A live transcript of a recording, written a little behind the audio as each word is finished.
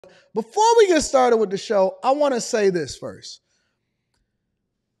Before we get started with the show, I want to say this first.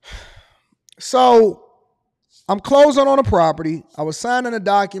 So I'm closing on a property. I was signing the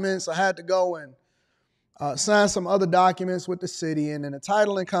documents. I had to go and sign some other documents with the city, and then the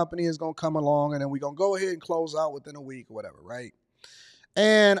titling company is going to come along, and then we're going to go ahead and close out within a week or whatever, right?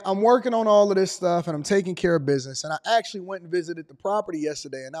 And I'm working on all of this stuff, and I'm taking care of business. And I actually went and visited the property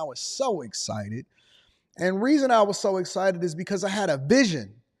yesterday, and I was so excited. And the reason I was so excited is because I had a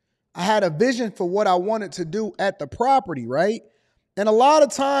vision. I had a vision for what I wanted to do at the property, right? And a lot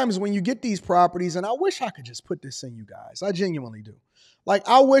of times when you get these properties, and I wish I could just put this in you guys. I genuinely do. Like,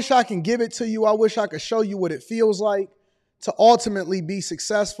 I wish I can give it to you. I wish I could show you what it feels like to ultimately be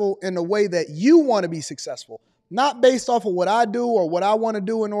successful in the way that you want to be successful. Not based off of what I do or what I want to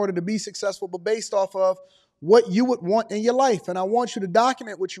do in order to be successful, but based off of what you would want in your life. And I want you to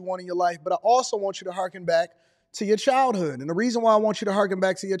document what you want in your life, but I also want you to harken back to your childhood. And the reason why I want you to harken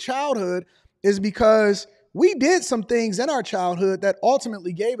back to your childhood is because we did some things in our childhood that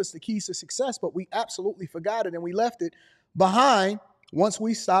ultimately gave us the keys to success, but we absolutely forgot it and we left it behind once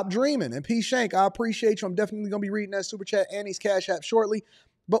we stopped dreaming. And P. Shank, I appreciate you. I'm definitely going to be reading that super chat and his Cash App shortly.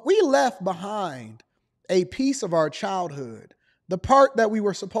 But we left behind a piece of our childhood, the part that we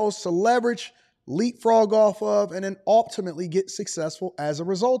were supposed to leverage, leapfrog off of, and then ultimately get successful as a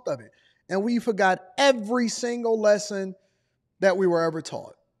result of it. And we forgot every single lesson that we were ever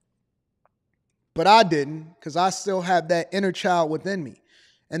taught. But I didn't, because I still have that inner child within me.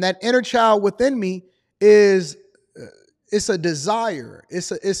 And that inner child within me is, it's a desire.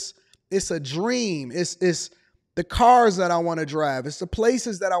 It's a dream. It's the cars that I want to drive. It's the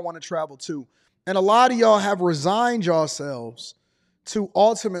places that I want to travel to. And a lot of y'all have resigned yourselves to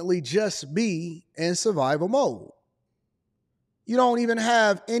ultimately just be in survival mode. You don't even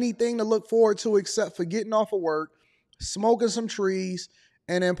have anything to look forward to except for getting off of work, smoking some trees,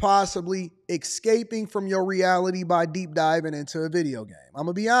 and then possibly escaping from your reality by deep diving into a video game. I'm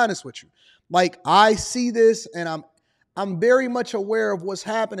going to be honest with you. Like, I see this and I'm very much aware of what's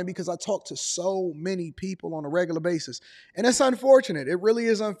happening because I talk to so many people on a regular basis. And it's unfortunate. It really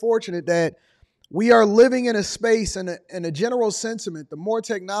is unfortunate that we are living in a space and a general sentiment. The more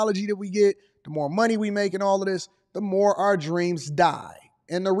technology that we get, the more money we make and all of this, the more our dreams die.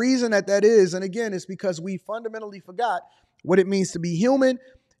 And the reason that is, and again, it's because we fundamentally forgot what it means to be human.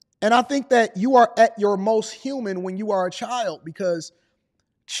 And I think that you are at your most human when you are a child, because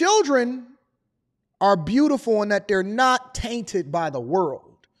children are beautiful in that they're not tainted by the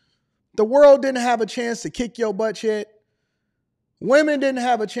world. The world didn't have a chance to kick your butt yet. Women didn't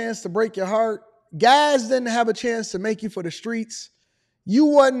have a chance to break your heart. Guys didn't have a chance to make you for the streets. You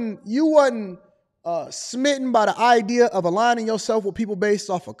wasn't smitten by the idea of aligning yourself with people based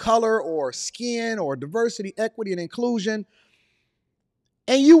off of color or skin or diversity, equity, and inclusion.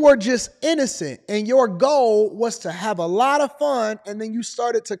 And you were just innocent. And your goal was to have a lot of fun. And then you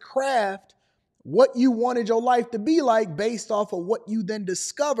started to craft what you wanted your life to be like based off of what you then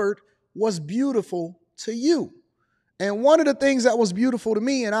discovered was beautiful to you. And one of the things that was beautiful to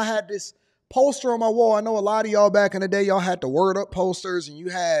me, and I had this poster on my wall. I know a lot of y'all back in the day, y'all had the Word Up posters, and you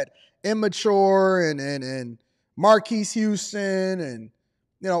had Immature and Marquise Houston and,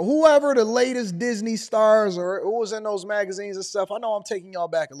 you know, whoever the latest Disney stars or who was in those magazines and stuff. I know I'm taking y'all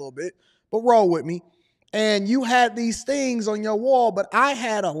back a little bit, but roll with me. And you had these things on your wall, but I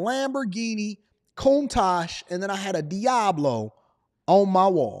had a Lamborghini Countach, and then I had a Diablo on my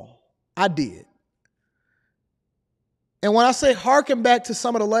wall. I did. And when I say harken back to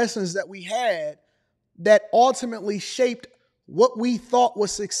some of the lessons that we had that ultimately shaped what we thought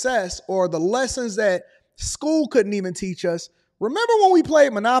was success, or the lessons that school couldn't even teach us. Remember when we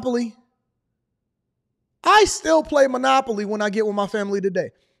played Monopoly? I still play Monopoly when I get with my family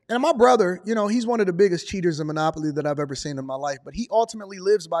today. And my brother, you know, he's one of the biggest cheaters in Monopoly that I've ever seen in my life. But he ultimately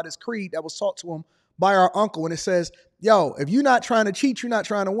lives by this creed that was taught to him by our uncle. And it says, yo, if you're not trying to cheat, you're not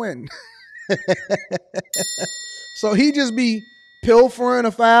trying to win. So he just be pilfering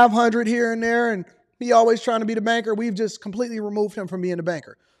a 500 here and there, and he always trying to be the banker. We've just completely removed him from being the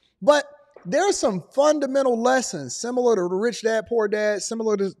banker. But there's some fundamental lessons similar to the Rich Dad, Poor Dad,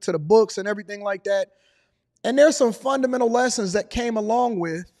 similar to the books and everything like that. And there's some fundamental lessons that came along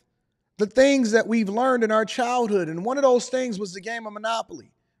with the things that we've learned in our childhood. And one of those things was the game of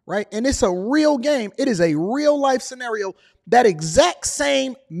Monopoly, right? And it's a real game. It is a real life scenario. That exact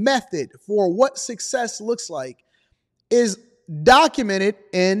same method for what success looks like is documented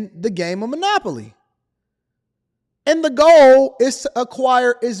in the game of Monopoly. And the goal is to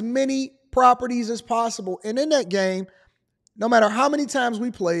acquire as many properties as possible. And in that game, no matter how many times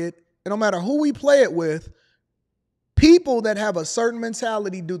we play it, and no matter who we play it with, People that have a certain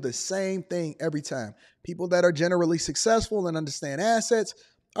mentality do the same thing every time. People that are generally successful and understand assets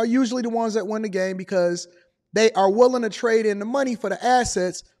are usually the ones that win the game because they are willing to trade in the money for the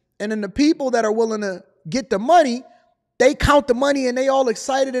assets. And then the people that are willing to get the money, they count the money and they all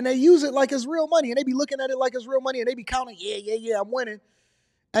excited and they use it like it's real money. And they be looking at it like it's real money and they be counting, yeah, I'm winning.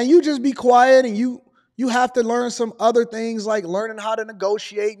 And you just be quiet and you have to learn some other things like learning how to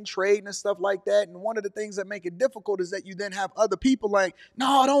negotiate and trade and stuff like that. And one of the things that make it difficult is that you then have other people like,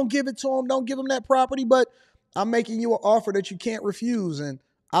 no, don't give it to them. Don't give them that property. But I'm making you an offer that you can't refuse. And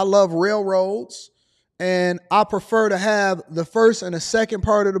I love railroads. And I prefer to have the first and the second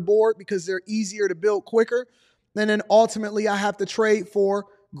part of the board because they're easier to build quicker. And then ultimately I have to trade for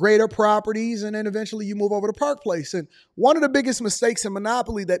greater properties, and then eventually you move over to Park Place. And one of the biggest mistakes in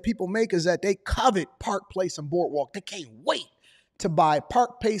Monopoly that people make is that they covet Park Place and Boardwalk. They can't wait to buy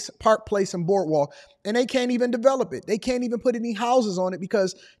Park Place and Boardwalk, and they can't even develop it. They can't even put any houses on it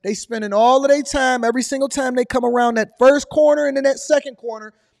because they spending all of their time, every single time they come around that first corner and then that second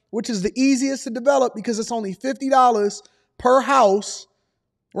corner, which is the easiest to develop because it's only $50 per house,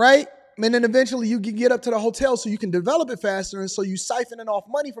 right? And then eventually you can get up to the hotel so you can develop it faster. And so you siphoning off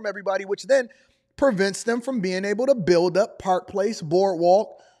money from everybody, which then prevents them from being able to build up Park Place,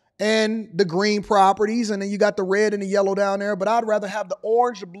 Boardwalk, and the green properties. And then you got the red and the yellow down there. But I'd rather have the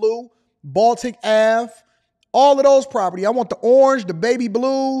orange, the blue, Baltic Ave, all of those properties. I want the orange, the baby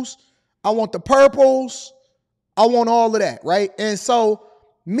blues. I want the purples. I want all of that, right? And so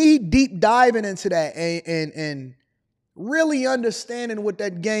me deep diving into that and really understanding what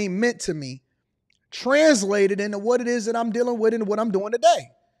that game meant to me translated into what it is that I'm dealing with and what I'm doing today.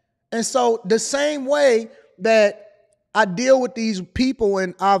 And so the same way that I deal with these people,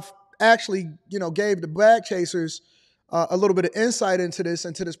 and I've actually, gave the bag chasers a little bit of insight into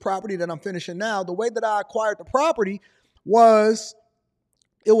this property that I'm finishing now. The way that I acquired the property was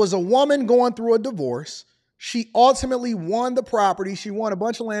it was a woman going through a divorce. She ultimately won the property. She won a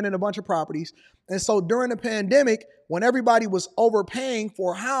bunch of land and a bunch of properties. And so during the pandemic, when everybody was overpaying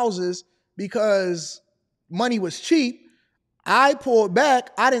for houses because money was cheap, I pulled back.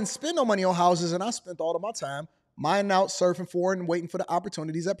 I didn't spend no money on houses, and I spent all of my time mining out, surfing for it, and waiting for the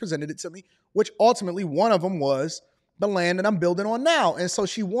opportunities that presented it to me, which ultimately one of them was the land that I'm building on now. And so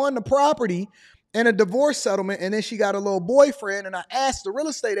she won the property in a divorce settlement, and then she got a little boyfriend, and I asked the real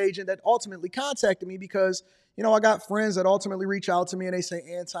estate agent that ultimately contacted me because, I got friends that ultimately reach out to me and they say,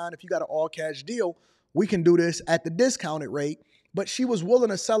 Anton, if you got an all-cash deal, we can do this at the discounted rate. But she was willing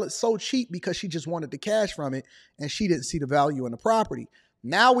to sell it so cheap because she just wanted the cash from it, and she didn't see the value in the property.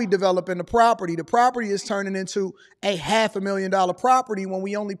 Now we developing the property. The property is turning into a $500,000 property when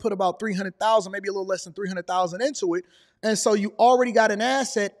we only put about $300,000, maybe a little less than $300,000 into it. And so you already got an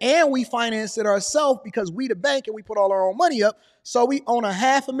asset, and we financed it ourselves because we the bank and we put all our own money up. So we own a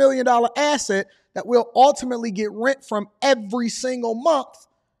 $500,000 asset that will ultimately get rent from every single month.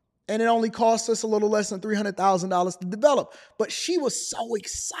 And it only costs us a little less than $300,000 to develop. But she was so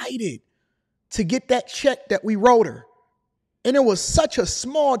excited to get that check that we wrote her. And it was such a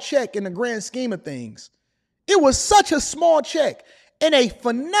small check in the grand scheme of things. It was such a small check in a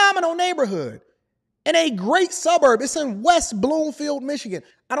phenomenal neighborhood, in a great suburb. It's in West Bloomfield, Michigan.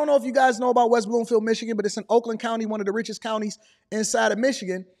 I don't know if you guys know about West Bloomfield, Michigan, but it's in Oakland County, one of the richest counties inside of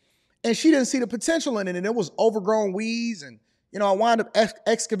Michigan. And she didn't see the potential in it. And it was overgrown weeds. And, I wound up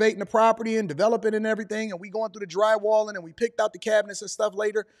excavating the property and developing it and everything. And we going through the drywalling and we picked out the cabinets and stuff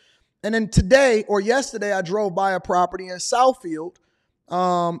later. And then today or yesterday, I drove by a property in Southfield.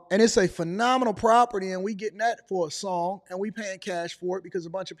 And it's a phenomenal property. And we getting that for a song. And we paying cash for it because a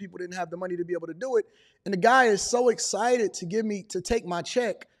bunch of people didn't have the money to be able to do it. And the guy is so excited to take my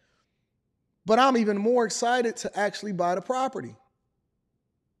check. But I'm even more excited to actually buy the property.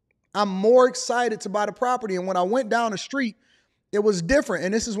 I'm more excited to buy the property. And when I went down the street, it was different.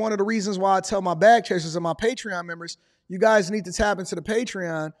 And this is one of the reasons why I tell my bag chasers and my Patreon members, you guys need to tap into the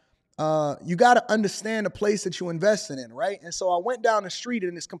Patreon. You got to understand the place that you're investing in, right? And so I went down the street,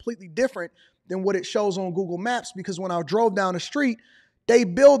 and it's completely different than what it shows on Google Maps, because when I drove down the street, they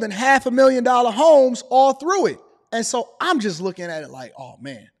building $500,000 homes all through it. And so I'm just looking at it like, oh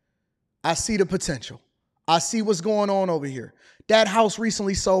man, I see the potential. I see what's going on over here. That house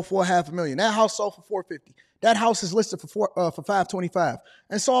recently sold for $500,000. That house sold for $450,000. That house is listed for $525,000.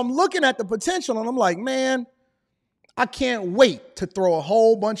 And so I'm looking at the potential, and I'm like, man, I can't wait to throw a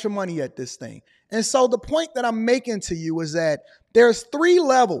whole bunch of money at this thing. And so the point that I'm making to you is that there's 3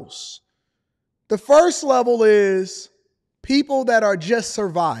 levels. The first level is people that are just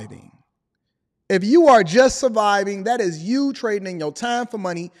surviving. If you are just surviving, that is you trading in your time for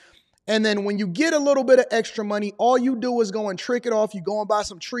money. And then when you get a little bit of extra money, all you do is go and trick it off. You go and buy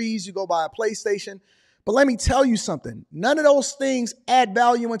some trees, you go buy a PlayStation. But let me tell you something. None of those things add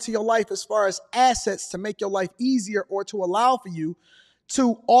value into your life as far as assets to make your life easier or to allow for you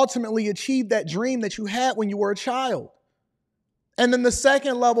to ultimately achieve that dream that you had when you were a child. And then the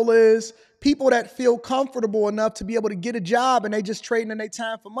second level is people that feel comfortable enough to be able to get a job and they just trading in their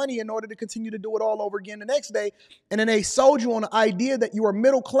time for money in order to continue to do it all over again the next day. And then they sold you on the idea that you are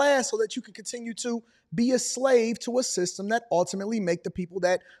middle class so that you can continue to be a slave to a system that ultimately make the people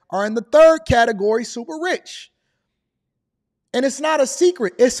that are in the third category super rich. And it's not a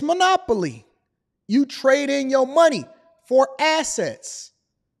secret. It's monopoly. You trade in your money for assets.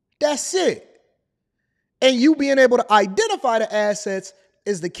 That's it. And you being able to identify the assets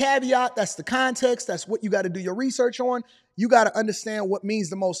is the caveat. That's the context. That's what you got to do your research on. You got to understand what means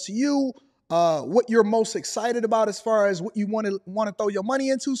the most to you, what you're most excited about as far as what you want to throw your money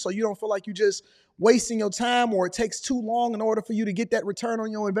into, so you don't feel like you just wasting your time or it takes too long in order for you to get that return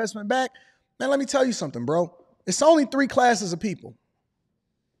on your investment back. Man, let me tell you something, bro. It's only three classes of people.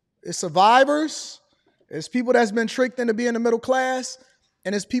 It's survivors. It's people that's been tricked into being the middle class.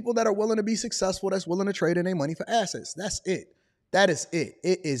 And it's people that are willing to be successful, that's willing to trade in their money for assets. That's it. That is it.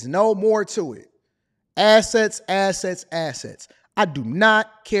 It is no more to it. Assets, assets, assets. I do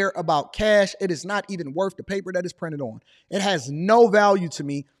not care about cash. It is not even worth the paper that is printed on. It has no value to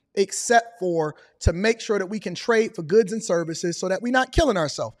me except for to make sure that we can trade for goods and services so that we're not killing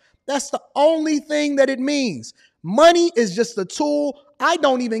ourselves. That's the only thing that it means. Money is just a tool. I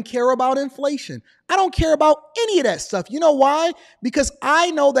don't even care about inflation. I don't care about any of that stuff. You know why? Because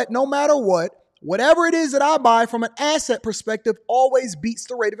I know that no matter what, whatever it is that I buy from an asset perspective always beats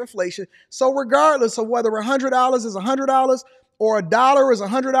the rate of inflation. So regardless of whether $100 is $100 or $1 is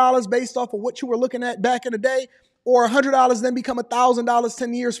 $100 based off of what you were looking at back in the day, or $100 then become $1,000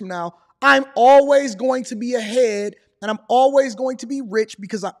 10 years from now, I'm always going to be ahead and I'm always going to be rich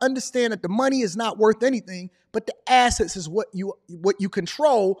because I understand that the money is not worth anything, but the assets is what you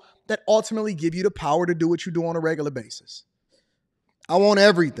control that ultimately give you the power to do what you do on a regular basis. I want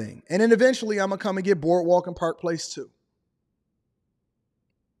everything. And then eventually I'm going to come and get Boardwalk and Park Place too.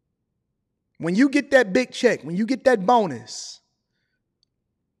 When you get that big check, when you get that bonus,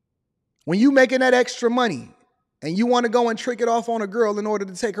 when you making that extra money and you want to go and trick it off on a girl in order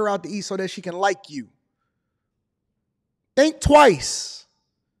to take her out to eat so that she can like you, think twice.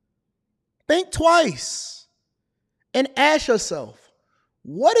 Think twice. And ask yourself,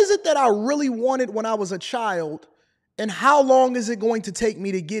 what is it that I really wanted when I was a child? And how long is it going to take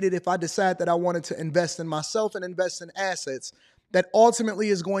me to get it if I decide that I wanted to invest in myself and invest in assets that ultimately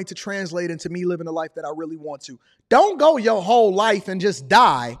is going to translate into me living the life that I really want to? Don't go your whole life and just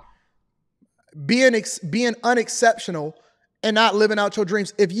die being unexceptional and not living out your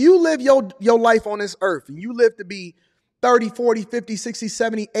dreams. If you live your life on this earth and you live to be 30, 40, 50, 60,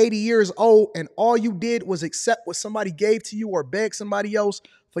 70, 80 years old, and all you did was accept what somebody gave to you or beg somebody else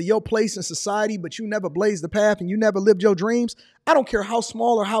for your place in society, but you never blazed the path and you never lived your dreams, I don't care how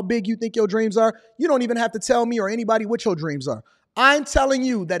small or how big you think your dreams are. You don't even have to tell me or anybody what your dreams are. I'm telling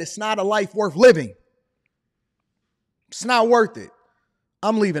you that it's not a life worth living. It's not worth it.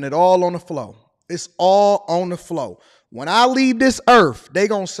 I'm leaving it all on the flow. It's all on the flow. When I leave this earth, they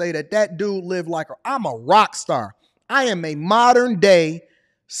gonna say that dude lived like I'm a rock star. I am a modern day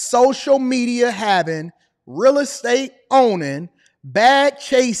social media having, real estate owning, bag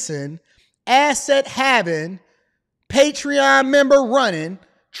chasing, asset having, Patreon member running,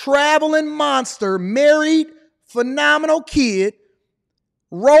 traveling monster, married, phenomenal kid,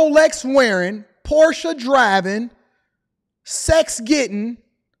 Rolex wearing, Porsche driving, sex getting,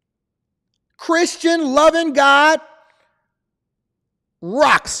 Christian loving God,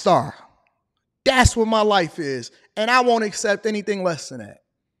 rock star. That's what my life is. And I won't accept anything less than that.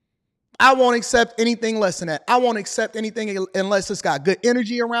 I won't accept anything less than that. I won't accept anything unless it's got good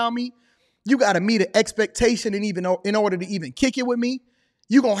energy around me. You got to meet an expectation and even in order to even kick it with me.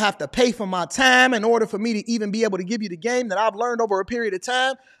 You're going to have to pay for my time in order for me to even be able to give you the game that I've learned over a period of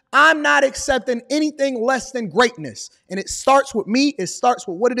time. I'm not accepting anything less than greatness. And it starts with me. It starts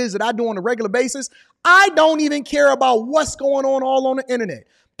with what it is that I do on a regular basis. I don't even care about what's going on all on the internet.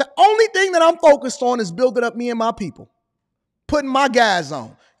 The only thing that I'm focused on is building up me and my people, putting my guys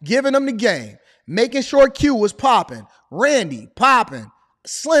on, giving them the game, making sure Q was popping, Randy popping,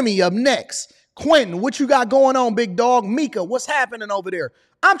 Slimmy up next, Quentin, what you got going on, big dog? Mika, what's happening over there?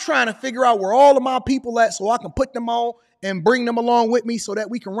 I'm trying to figure out where all of my people at so I can put them on and bring them along with me so that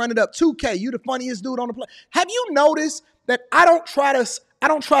we can run it up. 2K, you the funniest dude on the planet. Have you noticed that I don't try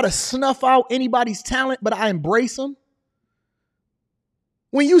to snuff out anybody's talent, but I embrace them?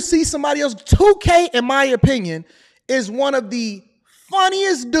 When you see somebody else, 2K, in my opinion, is one of the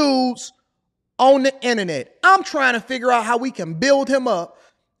funniest dudes on the internet. I'm trying to figure out how we can build him up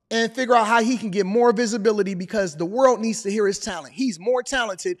and figure out how he can get more visibility because the world needs to hear his talent. He's more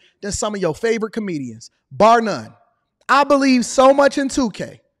talented than some of your favorite comedians, bar none. I believe so much in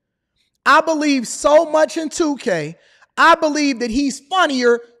 2K. I believe so much in 2K. I believe that he's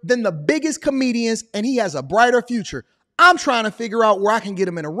funnier than the biggest comedians and he has a brighter future. I'm trying to figure out where I can get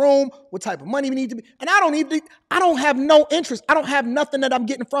him in a room, what type of money we need to be. And I don't have no interest. I don't have nothing that I'm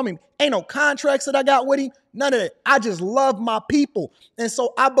getting from him. Ain't no contracts that I got with him. None of that. I just love my people. And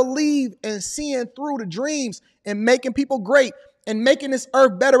so I believe in seeing through the dreams and making people great and making this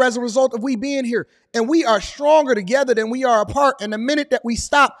earth better as a result of we being here. And we are stronger together than we are apart. And the minute that we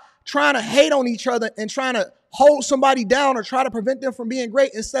stop trying to hate on each other and trying to hold somebody down or try to prevent them from being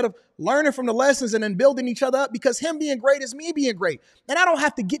great instead of learning from the lessons and then building each other up, because him being great is me being great. And I don't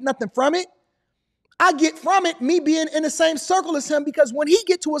have to get nothing from it. I get from it me being in the same circle as him, because when he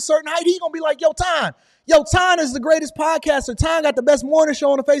get to a certain height, he going to be like, yo, Tyne is the greatest podcaster. Tyne got the best morning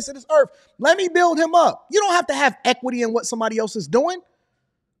show on the face of this earth. Let me build him up. You don't have to have equity in what somebody else is doing.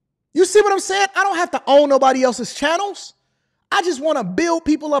 You see what I'm saying? I don't have to own nobody else's channels. I just want to build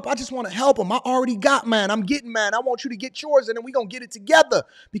people up. I just want to help them. I already got mine. I'm getting mine. I want you to get yours, and then we're going to get it together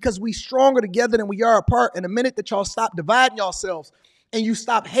because we stronger together than we are apart. And the minute that y'all stop dividing yourselves and you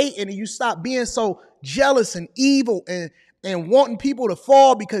stop hating and you stop being so jealous and evil and wanting people to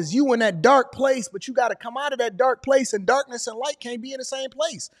fall because you in that dark place, but you got to come out of that dark place, and darkness and light can't be in the same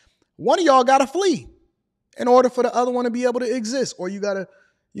place. One of y'all got to flee in order for the other one to be able to exist, or you got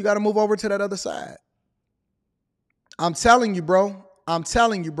to move over to that other side. I'm telling you, bro.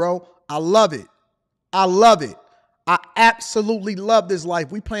 I love it. I absolutely love this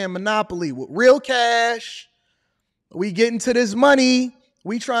life. We playing Monopoly with real cash. We getting to this money.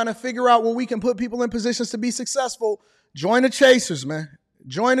 We trying to figure out where we can put people in positions to be successful. Join the chasers, man.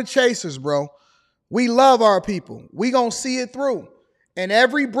 Join the chasers, bro. We love our people. We gonna see it through. And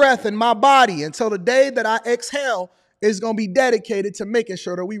every breath in my body until the day that I exhale is going to be dedicated to making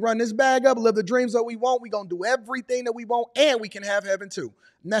sure that we run this bag up, live the dreams that we want. We're going to do everything that we want, and we can have heaven too.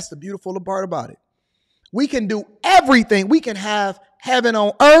 And that's the beautiful part about it. We can do everything. We can have heaven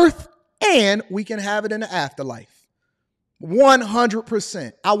on earth, and we can have it in the afterlife.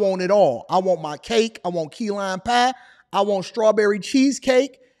 100%. I want it all. I want my cake. I want key lime pie. I want strawberry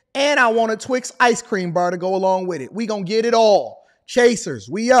cheesecake, and I want a Twix ice cream bar to go along with it. We going to get it all. Chasers,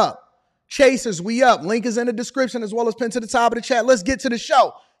 we up. Chasers, we up. Link is in the description as well as pinned to the top of the chat. Let's get to the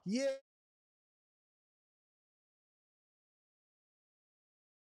show. Yeah.